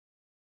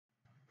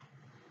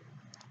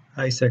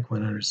Hi,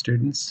 psyc100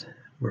 students.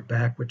 We're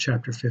back with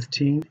Chapter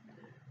 15,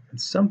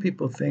 and some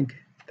people think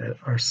that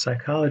our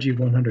Psychology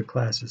 100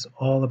 class is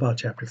all about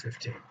Chapter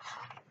 15,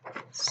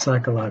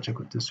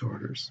 psychological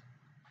disorders.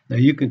 Now,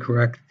 you can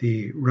correct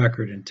the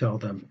record and tell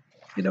them,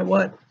 you know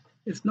what,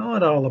 it's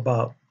not all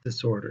about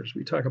disorders.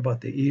 We talk about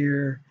the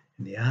ear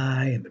and the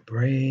eye and the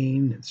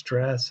brain and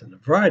stress and a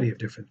variety of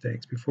different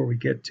things before we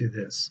get to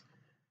this.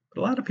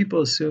 But a lot of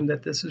people assume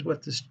that this is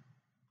what this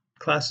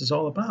class is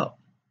all about.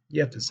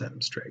 You have to set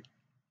them straight.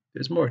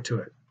 There's more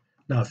to it.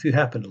 Now, if you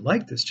happen to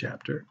like this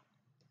chapter,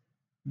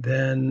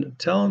 then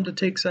tell them to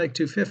take Psych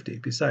 250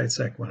 besides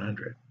Psych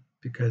 100,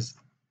 because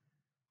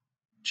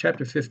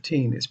Chapter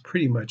 15 is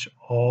pretty much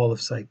all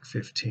of Psych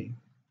 15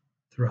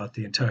 throughout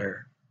the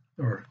entire,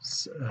 or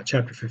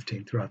Chapter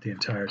 15 throughout the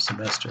entire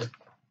semester.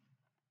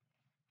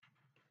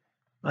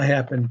 I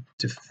happen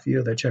to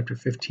feel that Chapter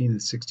 15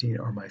 and 16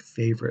 are my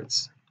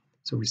favorites.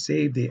 So we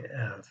save the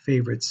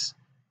favorites,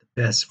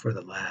 the best for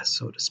the last,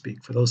 so to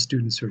speak, for those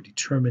students who are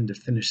determined to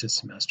finish this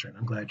semester. And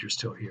I'm glad you're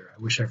still here.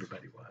 I wish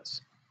everybody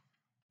was.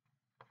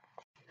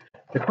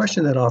 The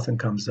question that often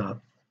comes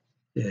up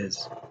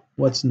is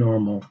what's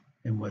normal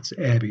and what's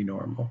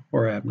abnormal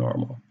or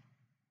abnormal?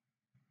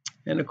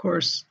 And of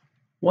course,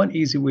 one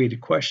easy way to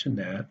question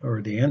that,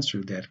 or the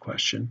answer to that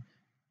question,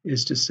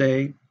 is to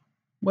say,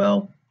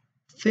 well,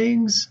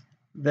 things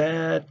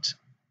that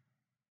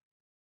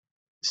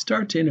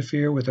start to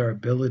interfere with our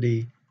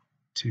ability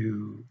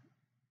to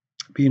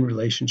be in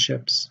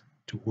relationships,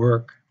 to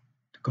work,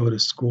 to go to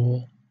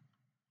school,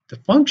 to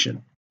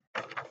function,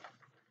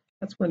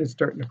 that's when it's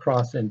starting to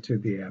cross into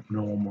the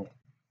abnormal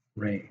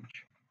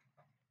range.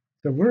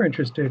 So we're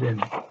interested in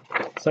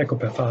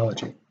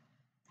psychopathology.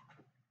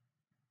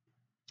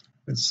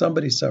 When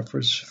somebody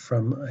suffers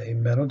from a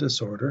mental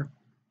disorder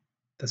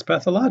that's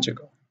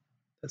pathological,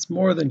 that's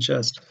more than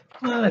just,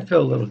 I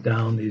feel a little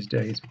down these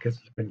days because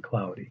it's been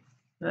cloudy.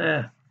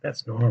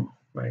 That's normal,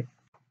 right?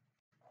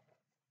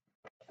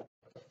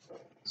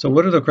 So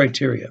what are the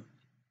criteria?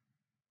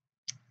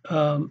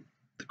 The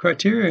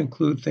criteria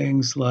include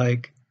things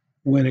like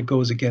when it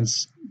goes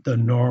against the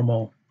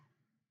normal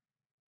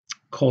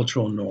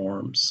cultural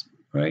norms,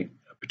 right?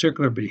 A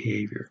particular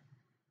behavior.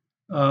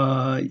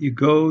 You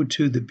go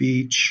to the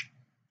beach,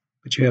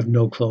 but you have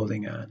no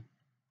clothing on.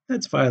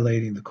 That's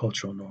violating the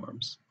cultural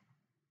norms.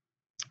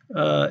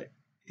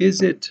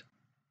 Is it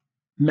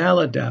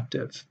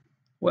maladaptive?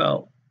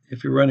 Well,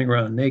 if you're running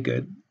around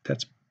naked,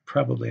 that's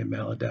probably a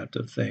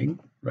maladaptive thing,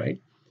 right?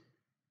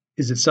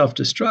 Is it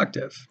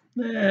self-destructive?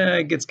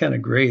 It gets kind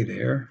of gray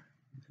there.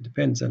 It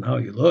depends on how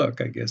you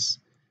look. I guess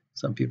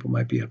some people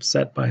might be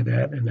upset by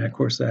that, and of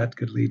course that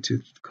could lead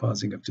to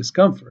causing of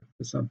discomfort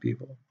for some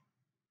people.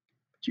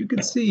 But you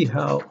can see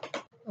how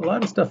a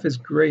lot of stuff is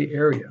gray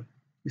area.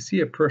 You see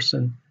a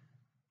person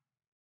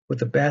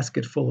with a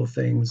basket full of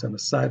things on the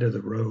side of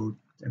the road,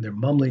 and they're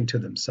mumbling to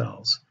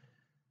themselves.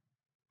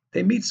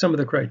 They meet some of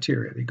the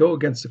criteria. They go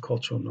against the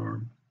cultural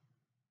norm.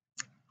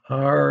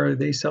 Are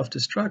they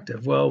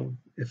self-destructive? Well,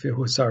 if it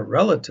was our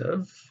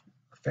relative,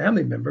 a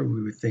family member,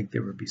 we would think they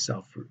would be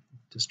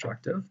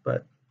self-destructive,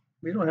 but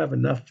we don't have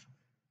enough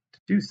to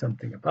do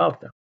something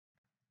about them.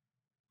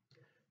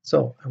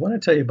 So I want to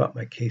tell you about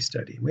my case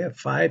study. We have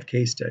 5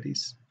 case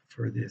studies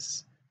for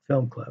this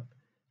film club.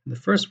 And the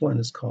first one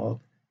is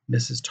called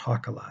Mrs.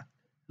 Talk-A-Lot.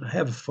 I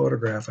have a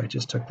photograph I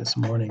just took this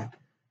morning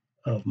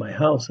of my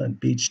house on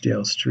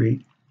Beechdale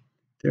Street.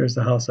 There's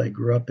the house I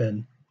grew up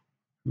in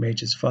from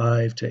ages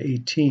 5 to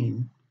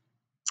 18.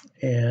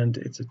 And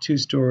it's a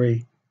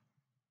 2-story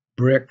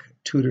brick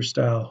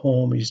Tudor-style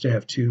home. We used to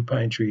have 2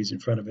 pine trees in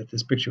front of it.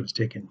 This picture was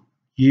taken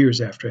years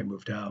after I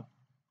moved out.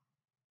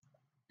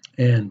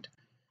 And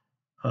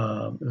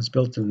it was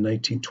built in the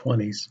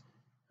 1920s.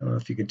 I don't know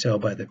if you can tell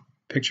by the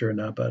picture or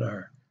not, but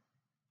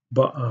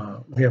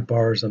we have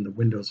bars on the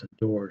windows and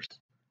doors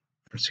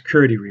for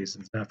security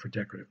reasons, not for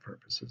decorative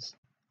purposes.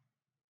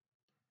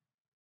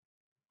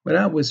 When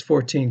I was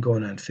 14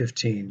 going on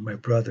 15, my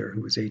brother,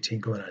 who was 18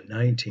 going on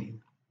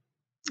 19,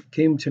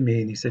 came to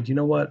me and he said, you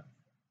know what?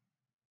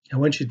 I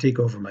want you to take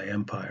over my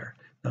empire.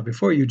 Now,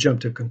 before you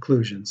jump to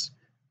conclusions,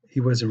 he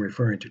wasn't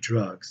referring to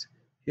drugs.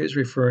 He was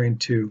referring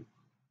to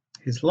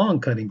his lawn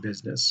cutting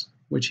business,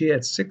 which he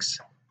had 6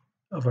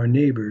 of our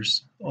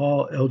neighbors,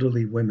 all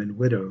elderly women,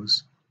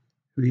 widows,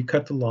 who he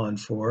cut the lawn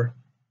for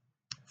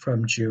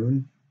from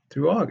June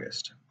through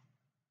August.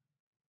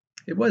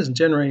 It wasn't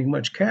generating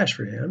much cash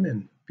for him,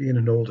 and being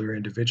an older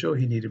individual,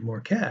 he needed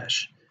more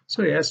cash.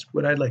 So he asked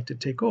would I like to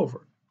take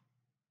over.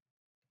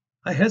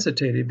 I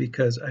hesitated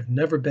because I've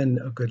never been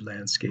a good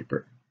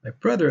landscaper. My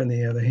brother, on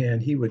the other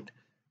hand, he would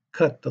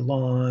cut the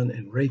lawn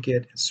and rake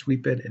it and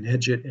sweep it and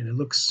edge it, and it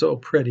looked so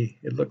pretty.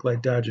 It looked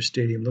like Dodger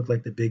Stadium, looked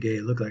like the Big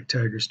A, looked like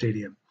Tiger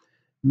Stadium.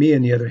 Me,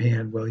 on the other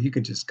hand, well, you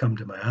can just come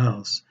to my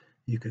house.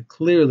 You can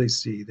clearly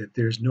see that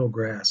there's no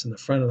grass in the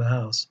front of the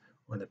house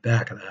or in the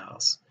back of the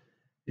house.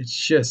 It's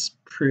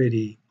just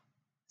pretty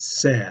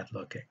sad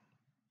looking.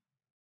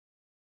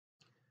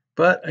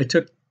 But I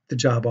took the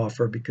job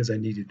offer because I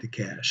needed the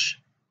cash.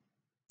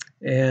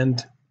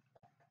 And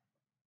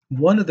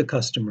One of the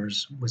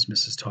customers was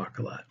Mrs.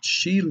 Talk-A-Lot.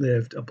 She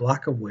lived a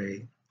block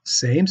away,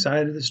 same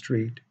side of the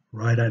street,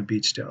 right on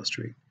Beachdale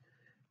Street.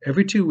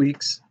 Every 2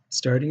 weeks,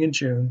 starting in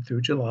June through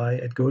July,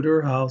 I'd go to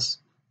her house,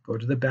 go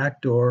to the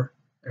back door.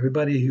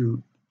 Everybody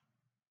who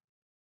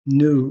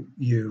knew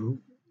you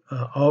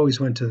always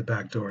went to the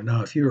back door.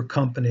 Now, if you were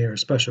company or a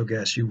special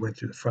guest, you went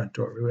through the front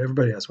door.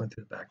 Everybody else went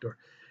through the back door.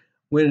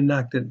 Went and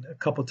knocked it a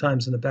couple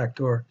times on the back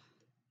door.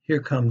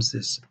 Here comes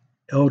this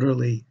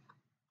elderly,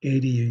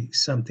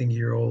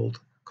 80-something-year-old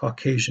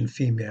Caucasian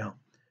female.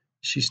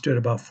 She stood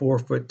about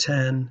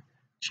 4'10".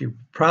 She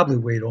probably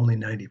weighed only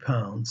 90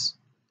 pounds.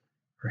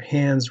 Her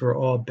hands were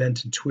all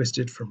bent and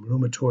twisted from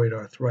rheumatoid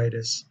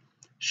arthritis.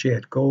 She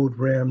had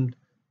gold-rimmed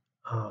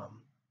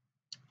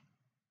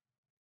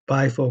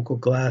bifocal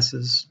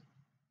glasses,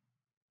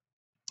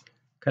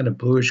 kind of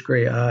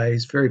bluish-gray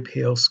eyes, very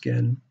pale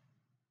skin.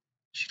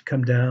 She'd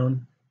come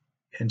down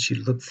and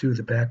she'd look through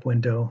the back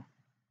window.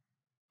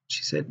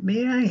 She said,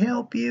 "May I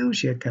help you?"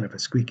 She had kind of a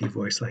squeaky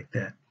voice like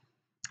that.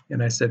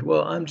 And I said,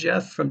 "Well, I'm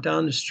Jeff from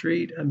down the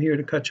street. I'm here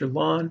to cut your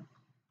lawn."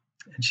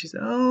 And she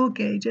said, "Oh,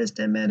 okay, just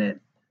a minute."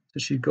 So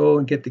she'd go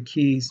and get the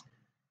keys.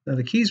 Now,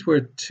 the keys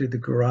were to the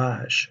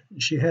garage.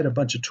 She had a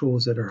bunch of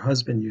tools that her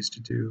husband used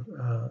to do,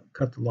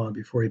 cut the lawn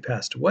before he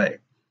passed away.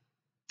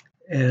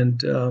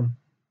 And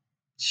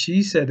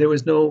she said there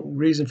was no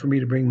reason for me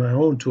to bring my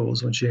own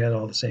tools when she had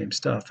all the same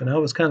stuff. And I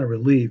was kind of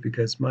relieved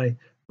because my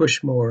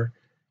push mower,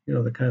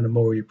 the kind of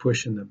mower you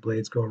push and the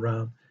blades go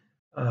around,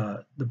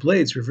 the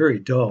blades were very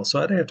dull. So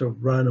I'd have to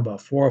run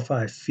about 4 or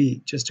 5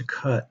 feet just to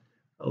cut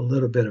a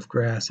little bit of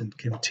grass and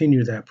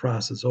continue that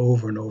process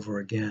over and over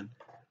again.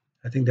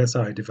 I think that's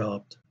how I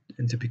developed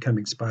into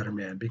becoming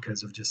Spider-Man,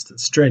 because of just the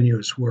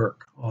strenuous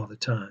work all the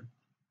time.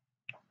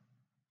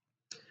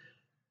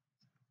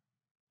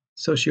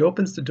 So she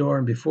opens the door,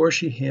 and before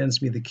she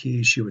hands me the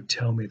keys, she would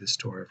tell me the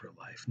story of her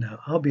life. Now,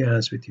 I'll be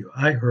honest with you,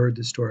 I heard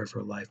the story of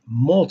her life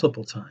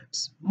multiple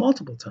times.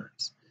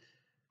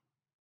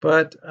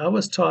 But I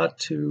was taught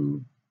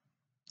to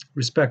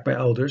respect my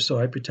elders, so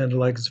I pretended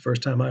like it's the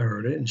first time I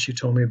heard it. And she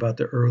told me about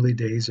the early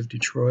days of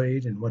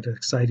Detroit and what an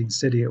exciting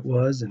city it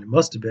was. And it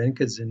must have been,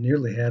 because it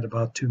nearly had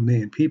about 2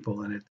 million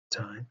people in it at the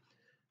time.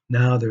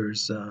 Now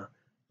there's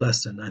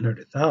less than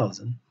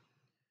 900,000.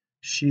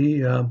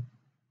 She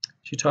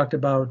talked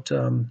about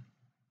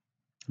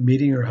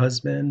meeting her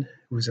husband,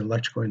 who was an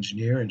electrical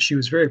engineer, and she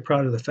was very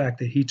proud of the fact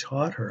that he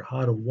taught her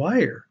how to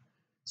wire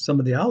some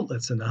of the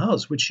outlets in the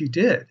house, which she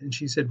did. And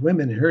she said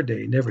women in her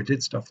day never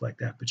did stuff like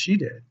that, but she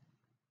did.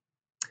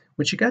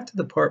 When she got to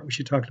the part where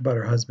she talked about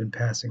her husband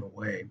passing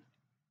away,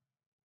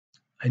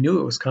 I knew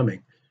it was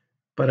coming,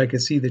 but I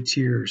could see the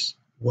tears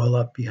well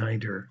up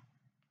behind her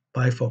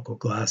bifocal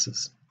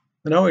glasses.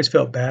 And I always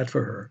felt bad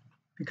for her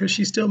because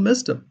she still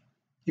missed him,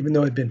 even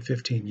though it had been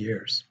 15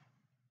 years.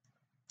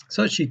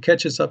 So she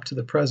catches up to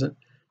the present.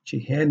 She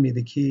handed me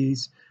the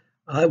keys.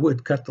 I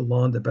would cut the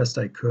lawn the best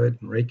I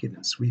could and rake it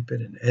and sweep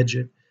it and edge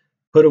it,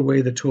 put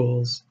away the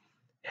tools,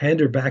 hand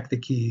her back the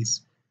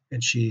keys,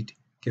 and she'd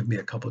give me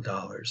a couple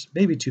dollars,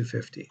 maybe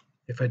 $2.50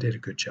 if I did a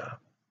good job.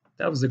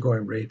 That was the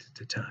going rate at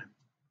the time.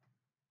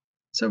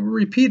 So we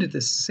repeated the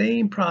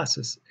same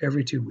process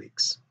every 2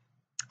 weeks.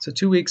 So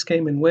 2 weeks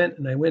came and went,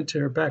 and I went to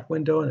her back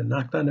window and I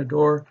knocked on the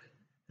door,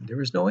 and there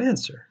was no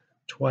answer.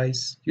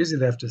 Twice,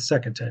 usually after the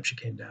second time she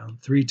came down,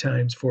 3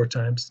 times, 4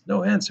 times,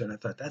 no answer. And I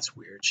thought, that's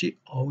weird. She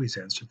always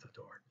answered the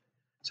door.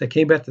 So I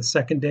came back the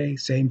second day,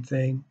 same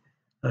thing.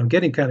 I'm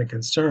getting kind of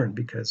concerned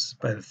because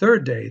by the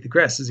third day, the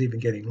grass is even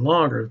getting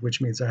longer,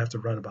 which means I have to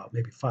run about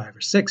maybe 5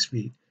 or 6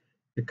 feet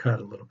to cut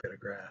a little bit of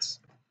grass.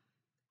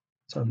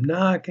 So I'm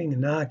knocking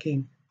and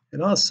knocking,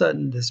 and all of a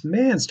sudden, this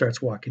man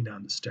starts walking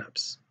down the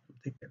steps. I'm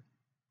thinking,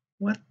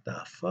 what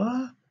the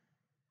fuck?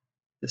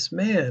 This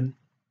man,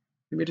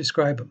 let me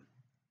describe him.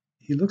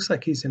 He looks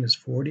like he's in his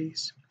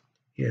 40s.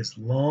 He has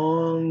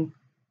long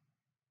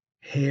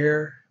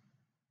hair,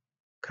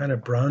 kind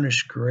of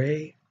brownish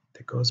gray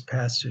that goes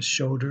past his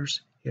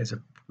shoulders. He has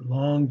a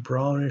long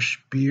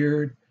brownish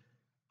beard,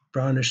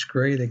 brownish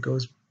gray that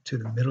goes to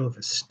the middle of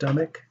his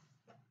stomach.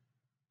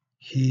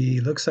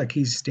 He looks like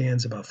he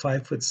stands about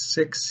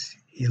 5'6".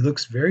 He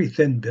looks very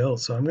thin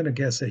built, so I'm going to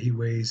guess that he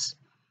weighs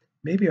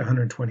maybe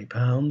 120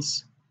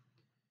 pounds.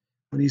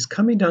 When he's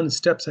coming down the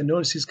steps, I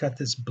notice he's got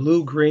this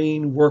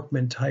blue-green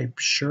workman type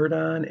shirt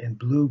on and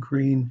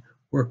blue-green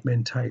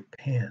workman type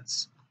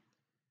pants.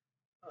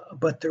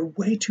 But they're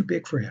way too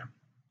big for him.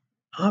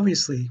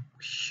 Obviously,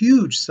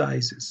 huge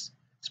sizes.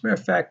 As a matter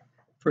of fact,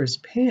 for his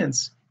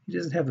pants, he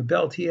doesn't have a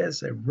belt. He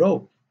has a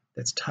rope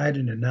that's tied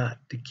in a knot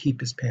to keep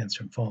his pants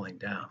from falling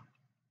down.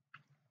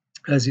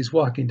 As he's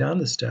walking down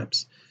the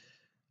steps,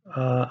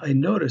 I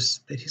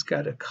noticed that he's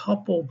got a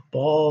couple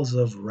balls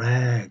of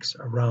rags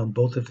around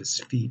both of his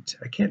feet.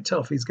 I can't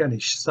tell if he's got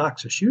any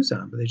socks or shoes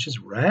on, but they're just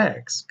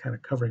rags kind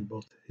of covering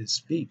both his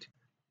feet.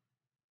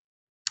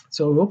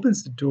 So he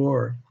opens the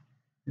door,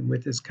 and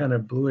with his kind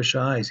of bluish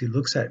eyes, he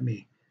looks at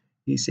me.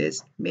 He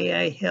says, "May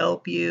I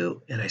help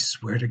you?" And I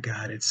swear to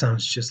God, it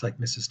sounds just like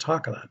Mrs.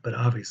 Talk-A-Lot, but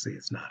obviously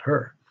it's not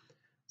her.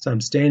 So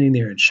I'm standing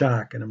there in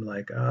shock, and I'm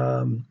like,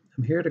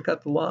 I'm here to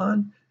cut the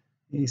lawn.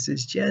 And he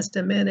says, just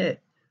a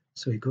minute.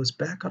 So he goes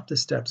back up the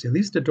steps. He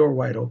leaves the door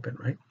wide open,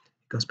 right?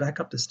 He goes back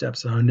up the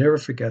steps, and I'll never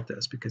forget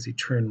this because he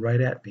turned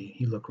right at me.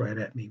 He looked right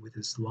at me with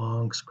his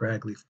long,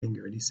 scraggly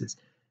finger, and he says,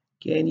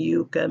 can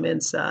you come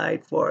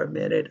inside for a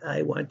minute?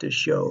 I want to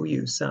show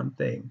you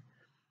something.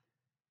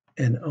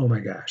 And oh my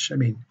gosh, I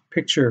mean,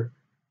 picture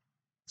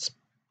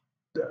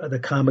the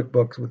comic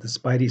book with the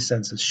spidey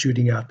senses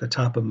shooting out the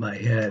top of my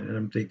head. And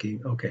I'm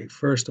thinking, okay,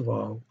 first of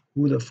all,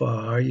 who the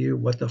fuck are you?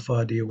 What the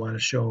fuck do you want to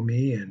show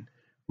me? And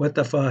what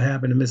the fuck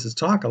happened to Mrs.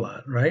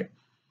 Talk-A-Lot, right?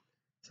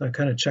 So I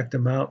kind of checked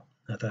him out.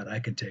 I thought I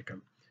could take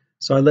him.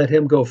 So I let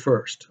him go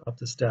first up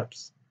the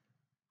steps.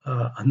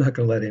 I'm not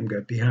going to let him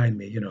get behind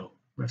me.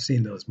 I've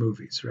seen those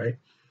movies, right?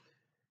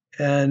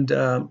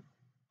 And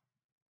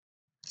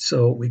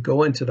so we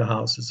go into the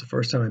house. It's the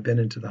first time I've been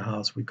into the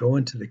house. We go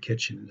into the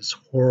kitchen, and this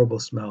horrible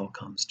smell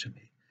comes to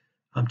me.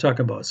 I'm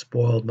talking about a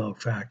spoiled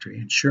milk factory.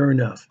 And sure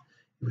enough,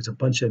 it was a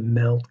bunch of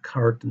milk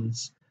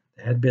cartons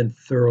that had been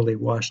thoroughly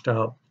washed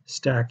out,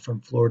 stacked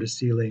from floor to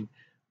ceiling,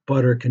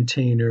 butter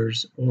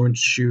containers,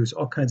 orange juice,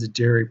 all kinds of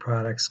dairy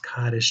products,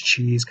 cottage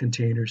cheese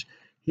containers.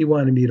 He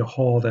wanted me to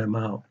haul them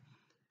out.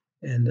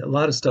 And a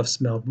lot of stuff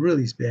smelled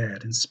really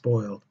bad and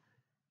spoiled.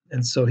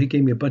 And so he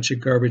gave me a bunch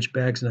of garbage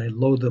bags, and I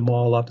load them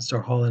all up and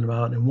start hauling them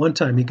out. And one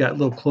time he got a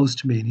little close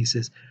to me, and he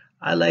says,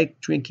 I like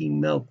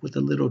drinking milk with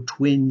a little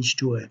twinge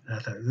to it. And I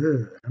thought,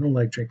 ugh, I don't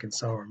like drinking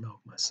sour milk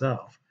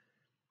myself.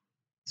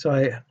 So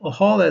I'll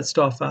haul that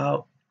stuff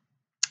out,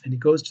 and he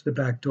goes to the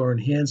back door and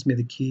hands me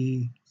the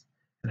key,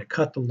 and I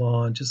cut the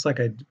lawn just like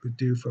I would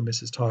do for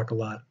Mrs.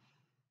 Talk-A-Lot.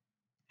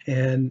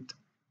 And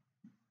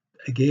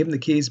I gave him the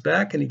keys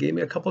back, and he gave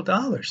me a couple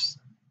dollars.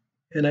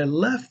 And I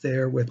left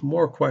there with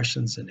more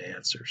questions than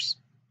answers.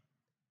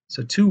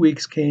 So 2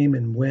 weeks came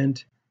and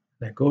went,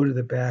 and I go to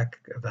the back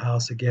of the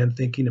house again,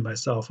 thinking to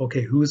myself,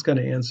 okay, who's going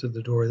to answer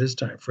the door this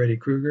time? Freddy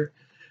Krueger?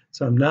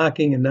 So I'm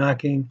knocking and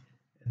knocking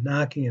and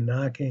knocking and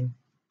knocking,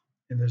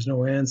 and there's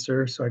no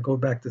answer. So I go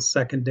back the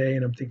second day,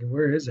 and I'm thinking,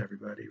 where is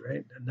everybody,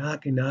 right? And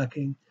knocking,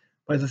 knocking.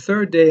 By the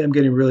third day, I'm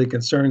getting really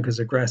concerned because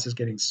the grass is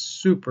getting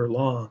super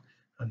long.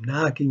 I'm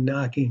knocking,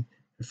 knocking.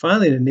 And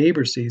finally, the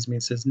neighbor sees me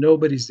and says,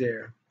 nobody's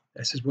there.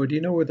 I said, well, do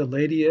you know where the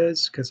lady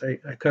is? Because I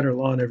cut her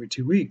lawn every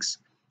 2 weeks.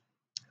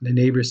 And the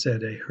neighbor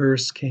said a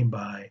hearse came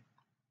by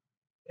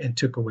and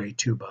took away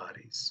 2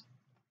 bodies.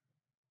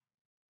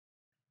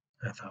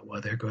 I thought,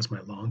 well, there goes my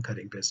lawn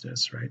cutting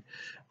business, right?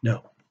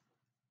 No.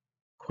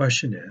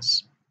 Question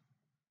is,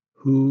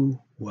 who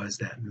was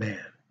that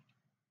man?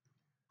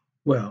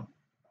 Well,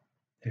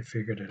 I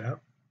figured it out.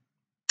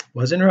 It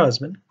wasn't her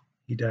husband.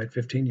 He died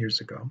 15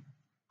 years ago.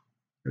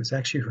 It was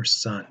actually her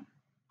son.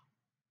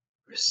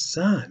 Her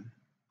son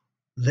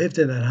lived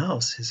in that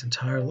house his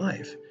entire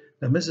life.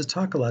 Now, Mrs.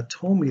 Talk-A-Lot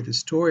told me the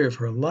story of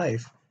her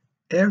life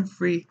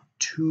every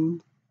 2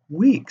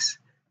 weeks,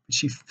 but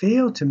she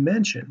failed to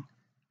mention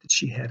that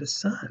she had a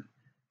son,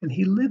 and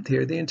he lived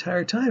here the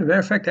entire time. As a matter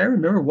of fact, I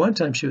remember one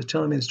time she was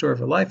telling me the story of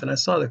her life, and I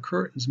saw the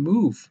curtains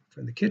move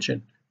from the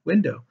kitchen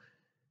window,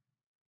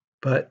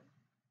 but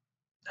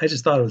I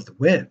just thought it was the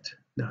wind.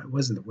 No, it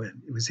wasn't the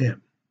wind. It was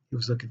him. He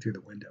was looking through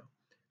the window.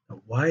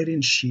 Now, why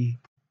didn't she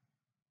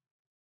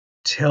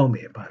tell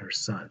me about her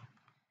son?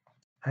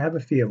 I have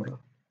a feeling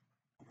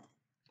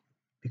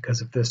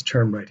because of this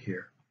term right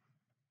here.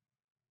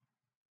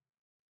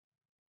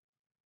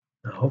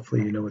 Now,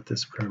 hopefully you know what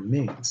this term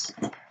means.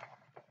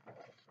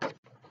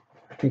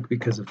 I think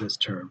because of this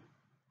term,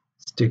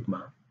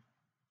 stigma.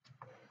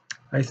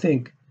 I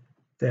think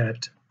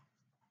that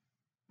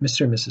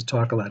Mr. and Mrs.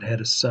 Talk-A-Lot had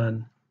a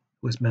son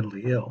who was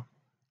mentally ill.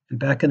 And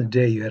back in the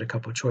day, you had a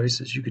couple of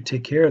choices. You could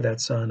take care of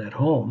that son at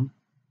home,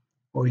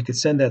 or you could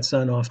send that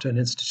son off to an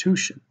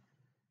institution.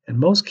 And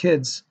most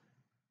kids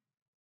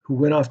who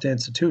went off to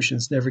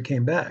institutions never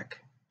came back.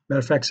 Matter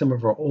of fact, some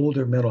of our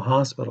older mental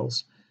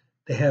hospitals,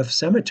 they have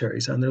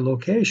cemeteries on their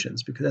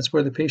locations because that's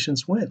where the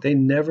patients went. They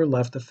never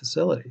left the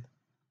facility.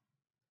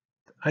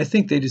 I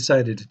think they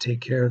decided to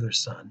take care of their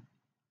son,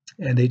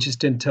 and they just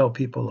didn't tell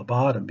people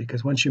about him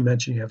because once you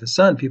mention you have a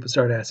son, people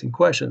start asking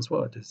questions.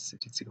 Well, does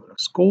he go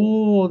to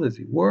school? Does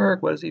he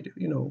work? What does he do?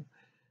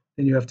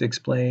 Then you have to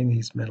explain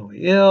he's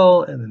mentally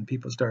ill, and then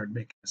people start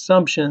making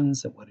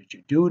assumptions and what did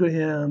you do to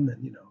him?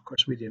 And of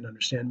course, we didn't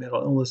understand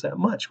mental illness that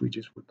much. We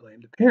just would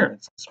blame the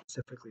parents,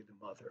 specifically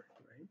the mother,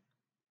 right?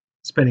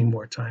 Spending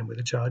more time with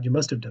the child, you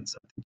must have done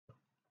something.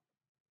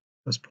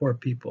 Those poor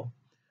people.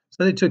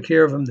 So they took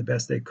care of him the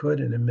best they could,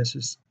 and then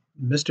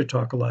Mr.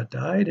 Talk-A-Lot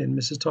died, and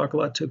Mrs.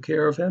 Talk-A-Lot took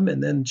care of him,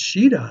 and then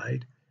she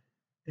died,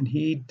 and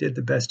he did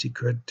the best he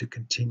could to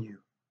continue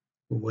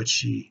with what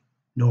she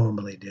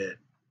normally did.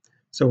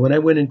 So when I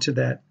went into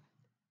that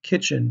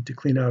kitchen to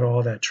clean out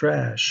all that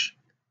trash,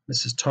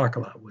 Mrs.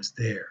 Talk-A-Lot was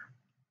there.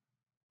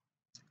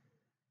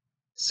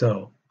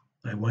 So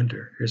I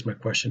wonder, here's my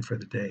question for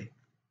the day.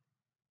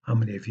 How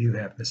many of you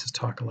have Mrs.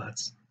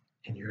 Talk-A-Lots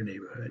in your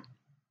neighborhood?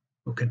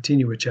 We'll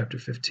continue with chapter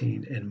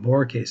 15 and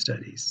more case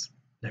studies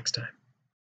next time.